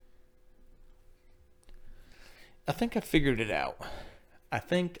I think I figured it out. I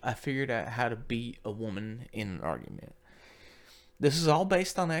think I figured out how to beat a woman in an argument. This is all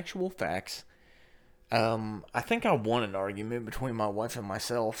based on actual facts. I think I won an argument between my wife and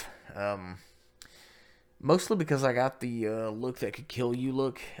myself. Mostly because I got the look that could kill you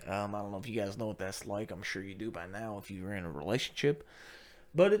look. I don't know if you guys know what that's like. I'm sure you do by now if you're in a relationship.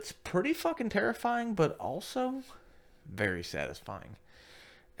 But it's pretty fucking terrifying, but also very satisfying.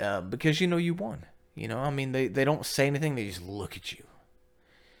 Because you won. I mean, they don't say anything, they just look at you.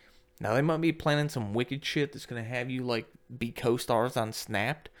 Now, they might be planning some wicked shit that's going to have you, be co-stars on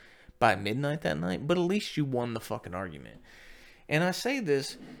Snapped by midnight that night, but at least you won the fucking argument. And I say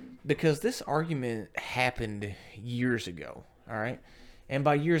this because this argument happened years ago, alright? And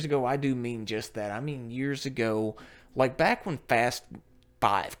by years ago, I do mean just that. I mean years ago, back when Fast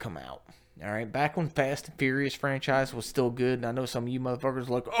 5 come out. Alright, back when Fast and Furious franchise was still good, and I know some of you motherfuckers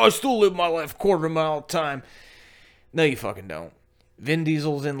are like, oh, I still live my life quarter mile at a time. No, you fucking don't. Vin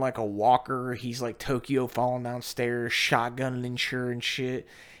Diesel's in a walker. He's like Tokyo falling downstairs, shotgunning and sure and shit.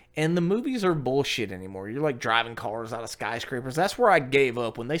 And the movies are bullshit anymore. You're driving cars out of skyscrapers. That's where I gave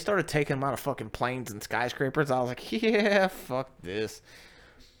up. When they started taking them out of fucking planes and skyscrapers, I was like, yeah, fuck this.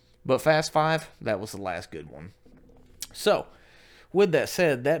 But Fast 5, that was the last good one. So, with that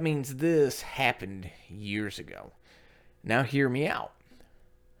said, that means this happened years ago. Now hear me out.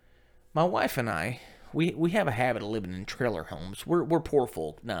 My wife and I, we have a habit of living in trailer homes. We're poor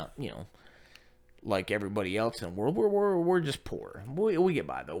folk. Now, like everybody else in the world, we're just poor. We get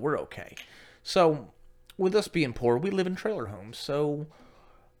by, though. We're okay. So, with us being poor, we live in trailer homes. So,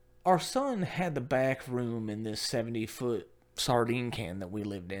 our son had the back room in this 70-foot sardine can that we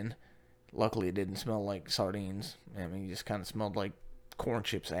lived in. Luckily, it didn't smell like sardines. I mean, it just kind of smelled like corn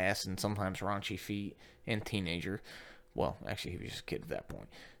chips ass and sometimes raunchy feet and teenager. Well, actually, he was just a kid at that point.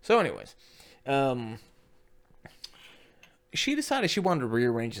 So, anyways, she decided she wanted to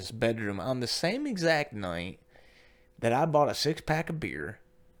rearrange this bedroom on the same exact night that I bought a 6-pack of beer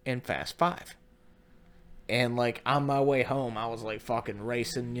in Fast 5. And, on my way home, I was, fucking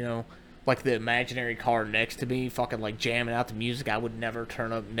racing, the imaginary car next to me, fucking, jamming out the music. I would never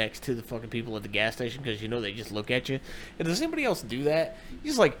turn up next to the fucking people at the gas station because, they just look at you. And does anybody else do that?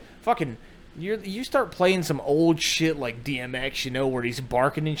 You just, fucking... You start playing some old shit like DMX, where he's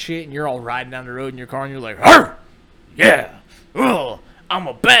barking and shit, and you're all riding down the road in your car, and you're like, "Arr! Yeah, I'm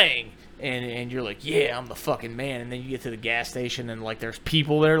a bang," and you're like, "Yeah, I'm the fucking man." And then you get to the gas station, and there's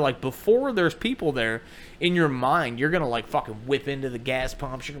people there. Before there's people there, in your mind, you're gonna fucking whip into the gas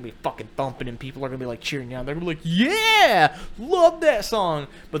pumps. You're gonna be fucking bumping, and people are gonna be cheering you on. They're gonna be like, "Yeah, love that song."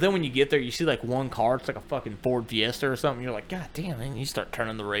 But then when you get there, you see one car. It's a fucking Ford Fiesta or something. You're like, "God damn!" And you start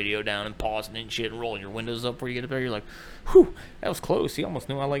turning the radio down and pausing and shit, and rolling your windows up before you get up there. You're like, "Whew, that was close." He almost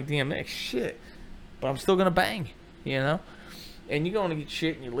knew I like DMX. Shit, but I'm still gonna bang, And you go on to get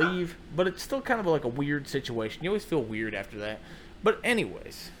shit and you leave, but it's still kind of a weird situation. You always feel weird after that. But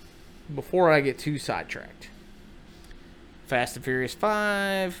anyways, before I get too sidetracked, Fast and Furious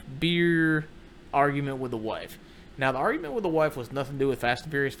 5, beer, argument with the wife. Now, the argument with the wife was nothing to do with Fast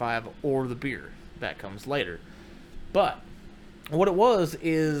and Furious 5 or the beer. That comes later. But what it was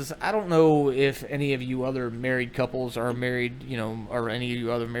is, I don't know if any of you other married couples are married, or any of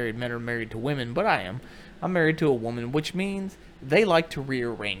you other married men are married to women, but I am. I'm married to a woman, which means they like to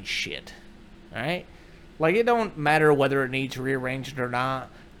rearrange shit. Alright? It don't matter whether it needs rearranged or not.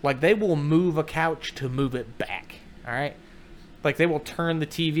 They will move a couch to move it back. Alright? They will turn the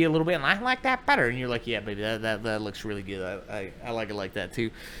TV a little bit, and I like that better. And you're like, yeah, baby, that looks really good. I like it like that, too.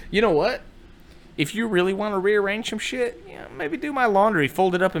 You know what? If you really want to rearrange some shit, maybe do my laundry,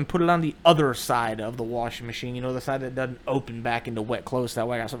 fold it up, and put it on the other side of the washing machine. The side that doesn't open back into wet clothes. That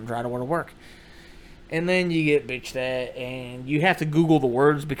way I got something dry to wear to work. And then you get bitched at, and you have to Google the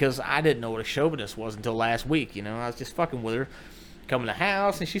words because I didn't know what a chauvinist was until last week. I was just fucking with her, coming to the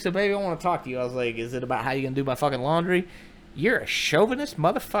house, and she said, "Baby, I want to talk to you." I was like, "Is it about how you gonna do my fucking laundry?" "You're a chauvinist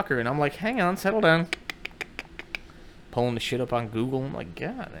motherfucker." And I'm like, "Hang on, settle down." Pulling the shit up on Google. I'm like,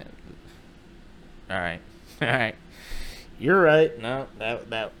 God. Alright. You're right. No,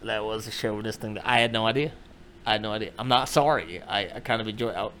 that was a chauvinist thing. I had no idea. I'm not sorry. I kind of enjoy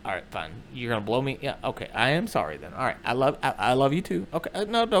it. Oh, alright, fine. You're gonna blow me? Yeah, okay. I am sorry then. Alright. I love you too. Okay.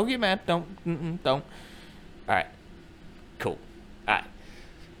 No, don't get mad. Don't. Alright. Cool. Alright.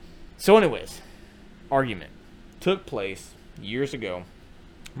 So anyways, argument took place years ago.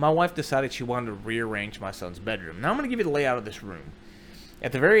 My wife decided she wanted to rearrange my son's bedroom. Now I'm going to give you the layout of this room.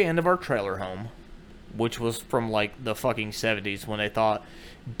 At the very end of our trailer home, which was from like the fucking 70s when they thought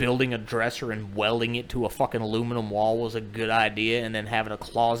building a dresser and welding it to a fucking aluminum wall was a good idea, and then having a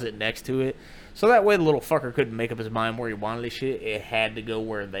closet next to it. So that way the little fucker couldn't make up his mind where he wanted his shit. It had to go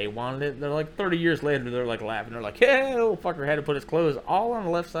where they wanted it. They're like 30 years later, they're like laughing. They're like, yeah, little fucker had to put his clothes all on the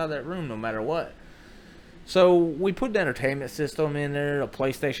left side of that room no matter what. So we put the entertainment system in there, a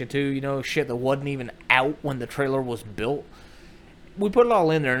PlayStation 2, you know, shit that wasn't even out when the trailer was built. We put it all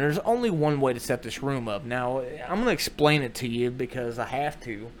in there, and there's only one way to set this room up. Now, I'm going to explain it to you because I have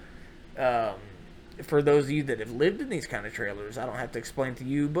to. For those of you that have lived in these kind of trailers, I don't have to explain to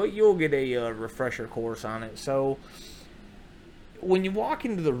you, but you'll get a refresher course on it. So, when you walk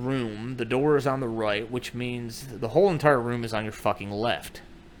into the room, the door is on the right, which means the whole entire room is on your fucking left,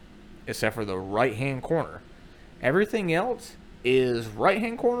 except for the right-hand corner. Everything else is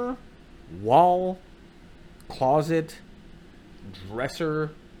right-hand corner, wall, closet,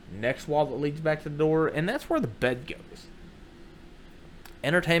 dresser, next wall that leads back to the door, and that's where the bed goes.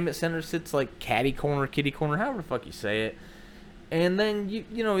 Entertainment center sits like catty corner, kitty corner, however the fuck you say it. And then,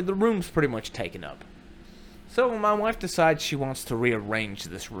 you know, the room's pretty much taken up. So my wife decides she wants to rearrange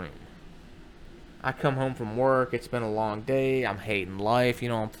this room. I come home from work, it's been a long day, I'm hating life, you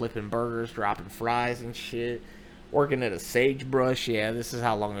know, I'm flipping burgers, dropping fries and shit, working at a sagebrush, yeah, this is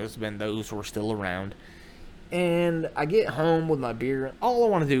how long it's been, those were still around. And I get home with my beer, all I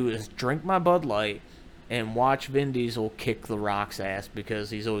want to do is drink my Bud Light and watch Vin Diesel kick The Rock's ass,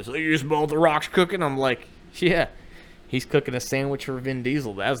 because he's always like, you smell The Rock's cooking? I'm like, yeah, he's cooking a sandwich for Vin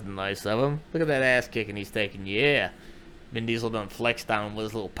Diesel, that's nice of him. Look at that ass kicking he's taking, yeah. Vin Diesel done flexed on him with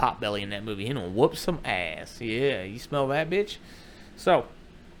his little pot belly in that movie. He done whoop some ass. Yeah, you smell that, bitch? So,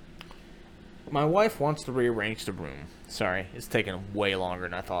 my wife wants to rearrange the room. Sorry, it's taking way longer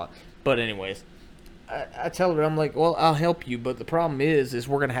than I thought. But anyways, I tell her, I'm like, well, I'll help you, but the problem is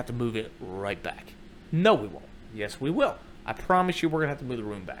we're going to have to move it right back. No, we won't. Yes, we will. I promise you we're going to have to move the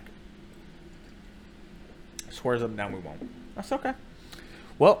room back. Swears up and down we won't. That's okay.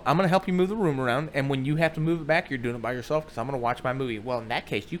 Well, I'm going to help you move the room around, and when you have to move it back, you're doing it by yourself because I'm going to watch my movie. Well, in that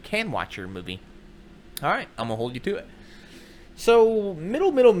case, you can watch your movie. All right, I'm going to hold you to it. So,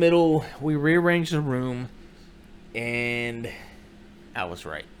 middle, we rearranged the room, and I was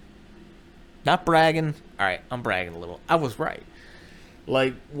right. Not bragging. All right, I'm bragging a little. I was right.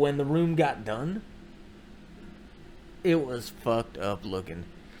 Like, when the room got done, it was fucked up looking.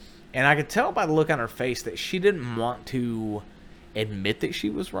 And I could tell by the look on her face that she didn't want to admit that she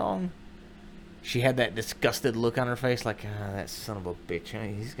was wrong. She had that disgusted look on her face, like, that son of a bitch,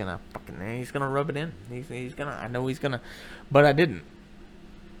 he's gonna rub it in. I know he's gonna, but I didn't.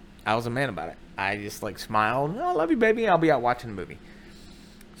 I was a man about it. I just like smiled. I love you, baby. I'll be out watching the movie.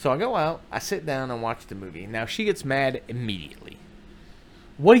 So I go out, I sit down and watch the movie. Now she gets mad immediately.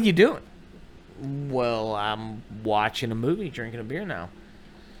 What are you doing? Well, I'm watching a movie, drinking a beer now.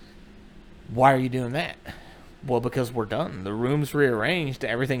 Why are you doing that? Well, because we're done. The room's rearranged.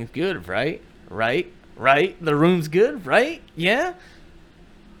 Everything's good, right? Right? The room's good, right? Yeah?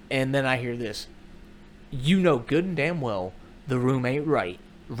 And then I hear this. You know good and damn well the room ain't right.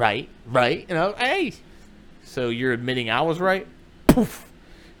 Right? And I was, hey! So you're admitting I was right? Poof!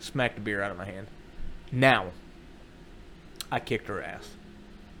 Smacked the beer out of my hand. Now, I kicked her ass.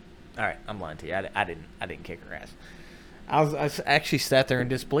 Alright, I'm lying to you. I didn't kick her ass. I actually sat there in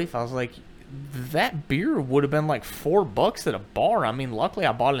disbelief. I was like, that beer would have been like $4 at a bar. I mean, luckily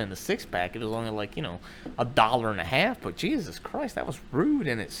I bought it in the 6-pack. It was only like, you know, $1.50. But Jesus Christ, that was rude,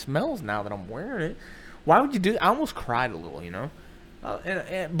 and it smells now that I'm wearing it. Why would you do that? I almost cried a little, you know.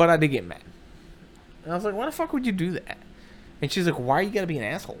 But I did get mad. And I was like, why the fuck would you do that? And she's like, why you gotta be an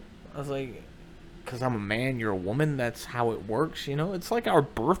asshole? I was like, because I'm a man, you're a woman. That's how it works, you know. It's like our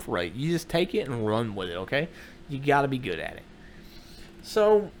birthright. You just take it and run with it, okay? You gotta be good at it.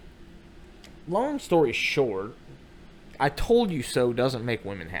 So, long story short, I told you so doesn't make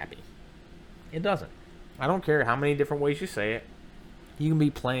women happy. It doesn't. I don't care how many different ways you say it. You can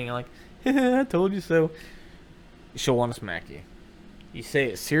be playing like, I told you so. She'll want to smack you. You say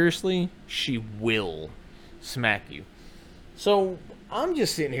it seriously, she will smack you. So, I'm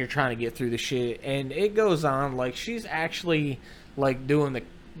just sitting here trying to get through the shit, and it goes on like she's actually like doing the,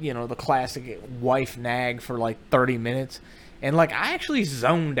 you know, the classic wife nag for like 30 minutes. And, like, I actually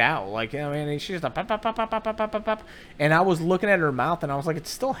zoned out. Like, I mean, she's like, pop, pop, pop, pop, pop, pop, pop, pop. And I was looking at her mouth, and I was like, it's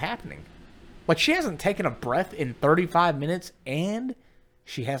still happening. Like, she hasn't taken a breath in 35 minutes, and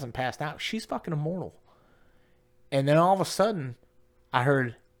she hasn't passed out. She's fucking immortal. And then all of a sudden, I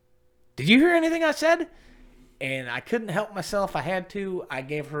heard, did you hear anything I said? And I couldn't help myself. I had to. I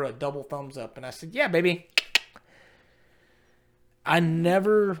gave her a double thumbs up, and I said, yeah, baby. I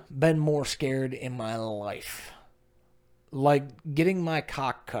never been more scared in my life. Like, getting my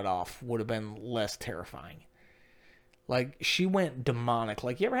cock cut off would have been less terrifying. Like, she went demonic.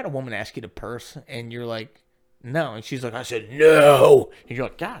 Like, you ever had a woman ask you to purse and you're like, no. And she's like, I said no. And you're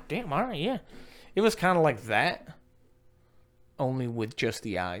like, God damn, all right, yeah. It was kind of like that, only with just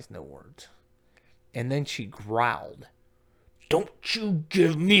the eyes, no words. And then she growled, don't you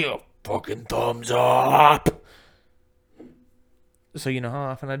give me a fucking thumbs up. So you know how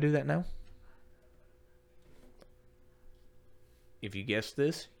often I do that now? If you guessed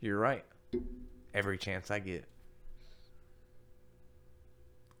this, you're right. Every chance I get.